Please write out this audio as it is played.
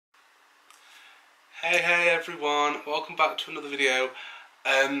Hey everyone, welcome back to another video.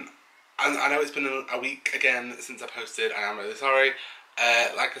 I know it's been a week again since I posted, I am really sorry.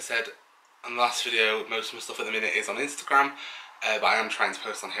 Like I said in the last video, most of my stuff at the minute is on Instagram, but I am trying to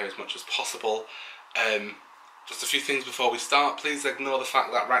post on here as much as possible. Just a few things before we start. Please ignore the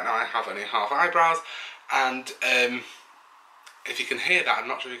fact that right now I have only half eyebrows, and if you can hear that, I'm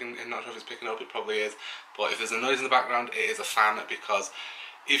not sure if it's picking up, it probably is, but if there's a noise in the background, it is a fan, because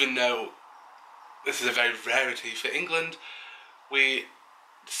even though this is a very rarity for England, we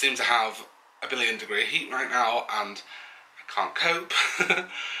seem to have a billion-degree heat right now, and I can't cope.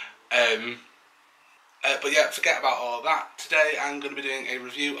 But yeah, forget about all that. Today I'm going to be doing a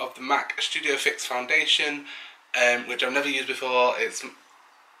review of the MAC Studio Fix Foundation, which I've never used before. It's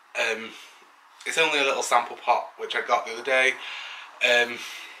only a little sample pot which I got the other day.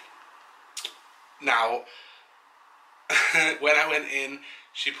 Now, when I went in,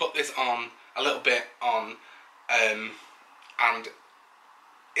 she put this on a little bit on, and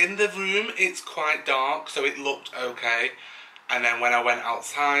in the room it's quite dark, so it looked okay, and then when I went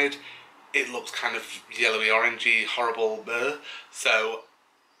outside it looks kind of yellowy, orangey, horrible, so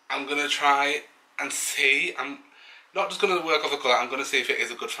I'm going to try and see. I'm not just going to work off the colour, I'm going to see if it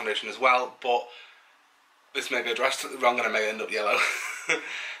is a good foundation as well, but this may go drastically wrong and I may end up yellow.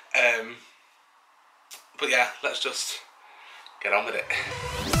 But yeah, let's just get on with it.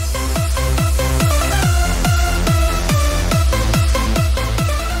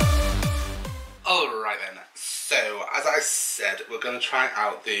 Alright then, so as I said, we're going to try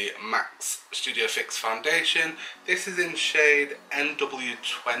out the MAC Studio Fix Foundation. This is in shade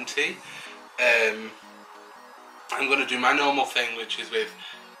NW20. I'm going to do my normal thing, which is with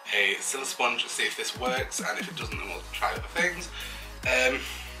a Cilla sponge, see if this works, and if it doesn't then we'll try other things.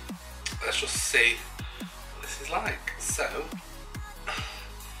 Let's just see what this is like. So,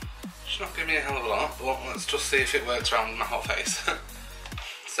 she's not giving me a hell of a lot, but let's just see if it works around my whole face.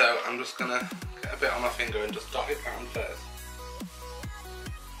 So I'm just going to get a bit on my finger and just dot it down first.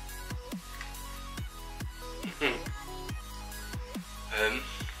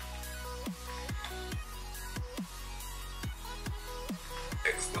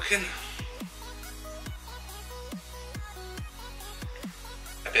 It's looking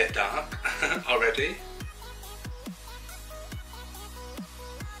a bit dark already.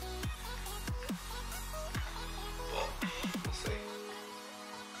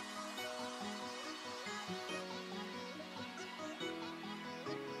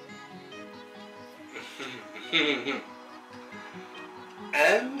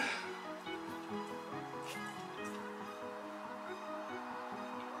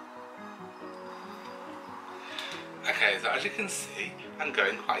 Okay, so as you can see, I'm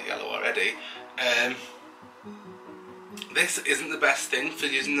going quite yellow already. This isn't the best thing for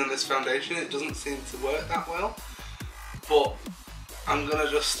using on this foundation, it doesn't seem to work that well, but I'm gonna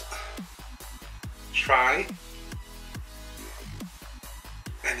just try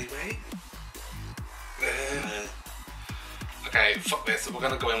anyway. Okay, fuck this, we're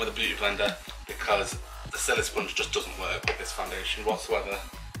going to go in with a beauty blender because the Cilla sponge just doesn't work with this foundation whatsoever.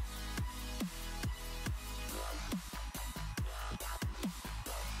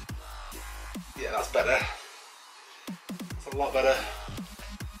 Yeah, that's better. That's a lot better.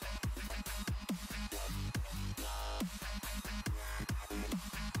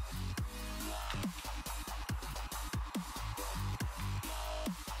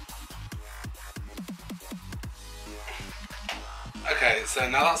 Okay, so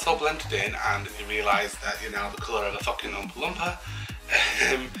now that's all blended in and you realise that you're now the colour of a fucking Oompa Loompa,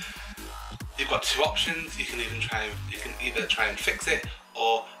 you've got two options. You can either try and fix it,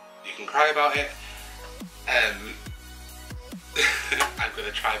 or you can cry about it. I'm going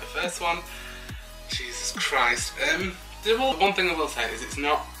to try the first one. Jesus Christ. The one thing I will say is it's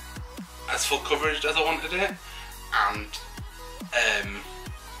not as full coverage as I wanted it, and I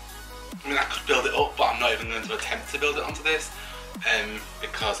mean I could build it up, but I'm not even going to attempt to build it onto this.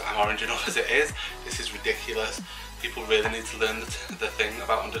 Because I'm orange enough as it is. This is ridiculous. People really need to learn the thing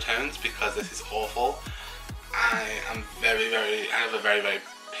about undertones, because this is awful. I have a very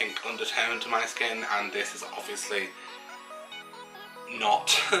pink undertone to my skin, and this is obviously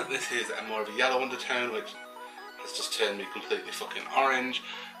not. This is more of a yellow undertone, which has just turned me completely fucking orange.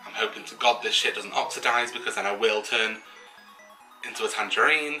 I'm hoping to God this shit doesn't oxidize, because then I will turn into a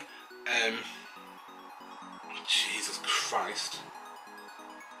tangerine. Jesus Christ.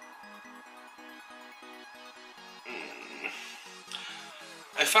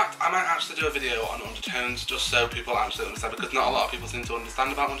 In fact, I might actually do a video on undertones just so people actually understand, because not a lot of people seem to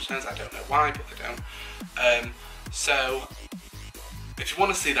understand about undertones. I don't know why, but they don't. So if you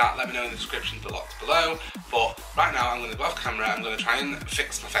want to see that, let me know in the description below. But right now I'm going to go off camera, I'm going to try and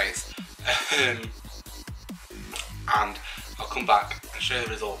fix my face. And I'll come back and show you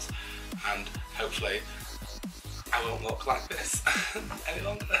the results, and hopefully I won't look like this any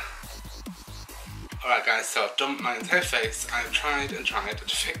longer. Alright guys, so I've done my entire face. I've tried and tried to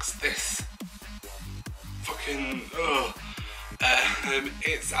fix this fucking...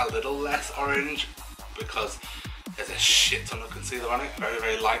 it's a little less orange because there's a shit ton of concealer on it, very,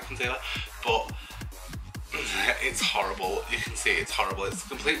 very light concealer, but it's horrible. You can see it's horrible. It's the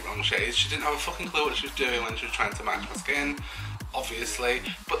complete wrong shade. She didn't have a fucking clue what she was doing when she was trying to match my skin, obviously.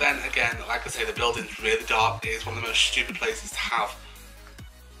 But then again, like I say, the building's really dark. It is one of the most stupid places to have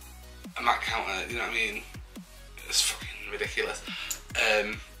a MAC counter, you know what I mean? It's fucking ridiculous.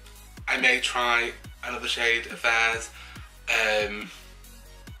 I may try another shade of theirs,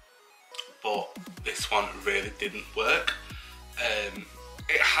 but this one really didn't work.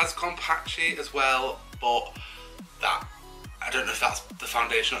 It has gone patchy as well, but that, I don't know if that's the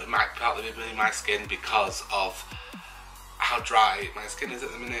foundation, it might partly be my skin because of how dry my skin is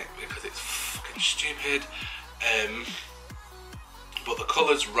at the minute, because it's fucking stupid. But the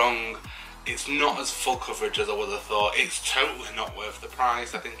colour's wrong. It's not as full coverage as I would have thought. It's totally not worth the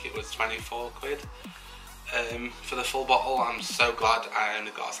price. I think it was 24 quid for the full bottle. I'm so glad I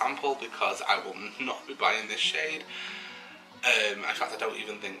only got a sample because I will not be buying this shade. In fact, I don't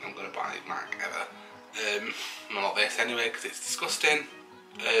even think I'm going to buy MAC ever. Not this anyway, because it's disgusting.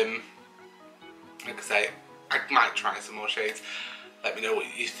 Like I say, I might try some more shades. Let me know what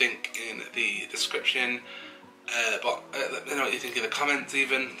you think in the description. But let me know what you think in the comments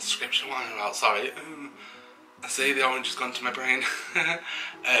even. Description, why am I out? Sorry. I see the orange has gone to my brain.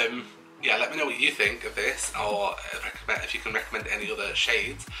 Yeah, let me know what you think of this, or if you can recommend any other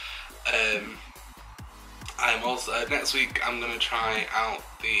shades. I'm also, next week I'm going to try out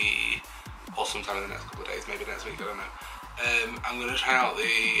or sometime in the next couple of days, maybe next week, I don't know. I'm going to try out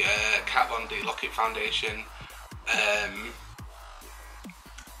the Kat Von D Lock It Foundation,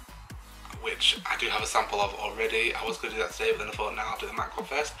 which I do have a sample of already. I was going to do that today, but then I thought, now I'll do the MAC one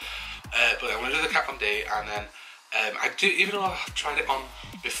first. But I'm going to do the Kat Von D, and then I do, even though I've tried it on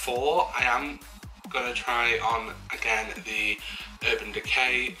before, I am going to try on again the Urban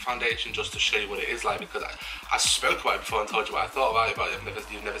Decay foundation just to show you what it is like, because I spoke about it before and told you what I thought about it, but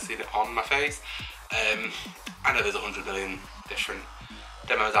you've never seen it on my face. I know there's 100 million different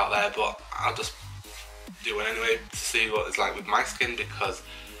demos out there, but I'll just do one anyway to see what it's like with my skin, because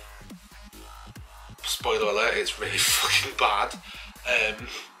spoiler alert, it's really fucking bad, and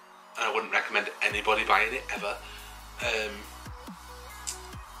I wouldn't recommend anybody buying it ever,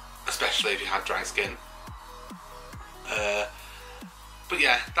 especially if you have dry skin. But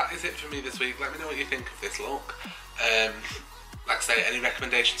yeah, that is it for me this week. Let me know what you think of this look. Like I say, any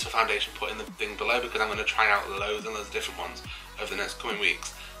recommendations for foundation, put in the thing below, because I'm going to try out loads and loads of different ones over the next coming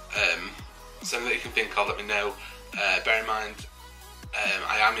weeks. Something that you can think of, let me know. Bear in mind,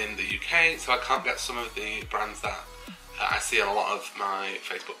 I am in the UK, so I can't get some of the brands that I see on a lot of my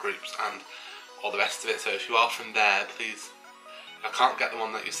Facebook groups and all the rest of it. So if you are from there, please, I can't get the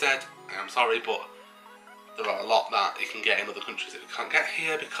one that you said, I'm sorry, but there are a lot that you can get in other countries that we can't get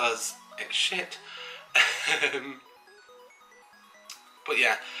here because it's shit. But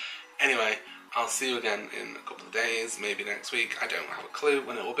yeah, anyway, I'll see you again in a couple of days, maybe next week, I don't have a clue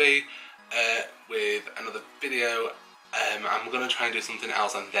when it will be, with another video. I'm going to try and do something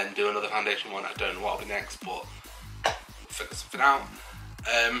else and then do another foundation one. I don't know what will be next, but we'll figure something out.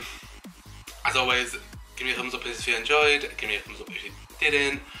 As always, give me a thumbs up if you enjoyed, give me a thumbs up if you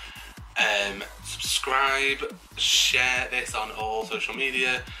didn't. Subscribe, share this on all social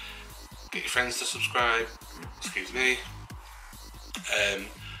media, get your friends to subscribe, excuse me, and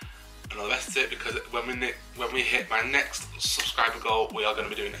all the rest of it, because when we hit my next subscriber goal, we are going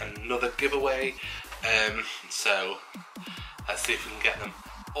to be doing another giveaway, so let's see if we can get them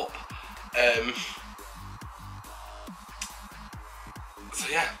up. So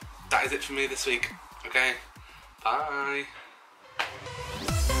yeah, that is it for me this week. Okay, bye.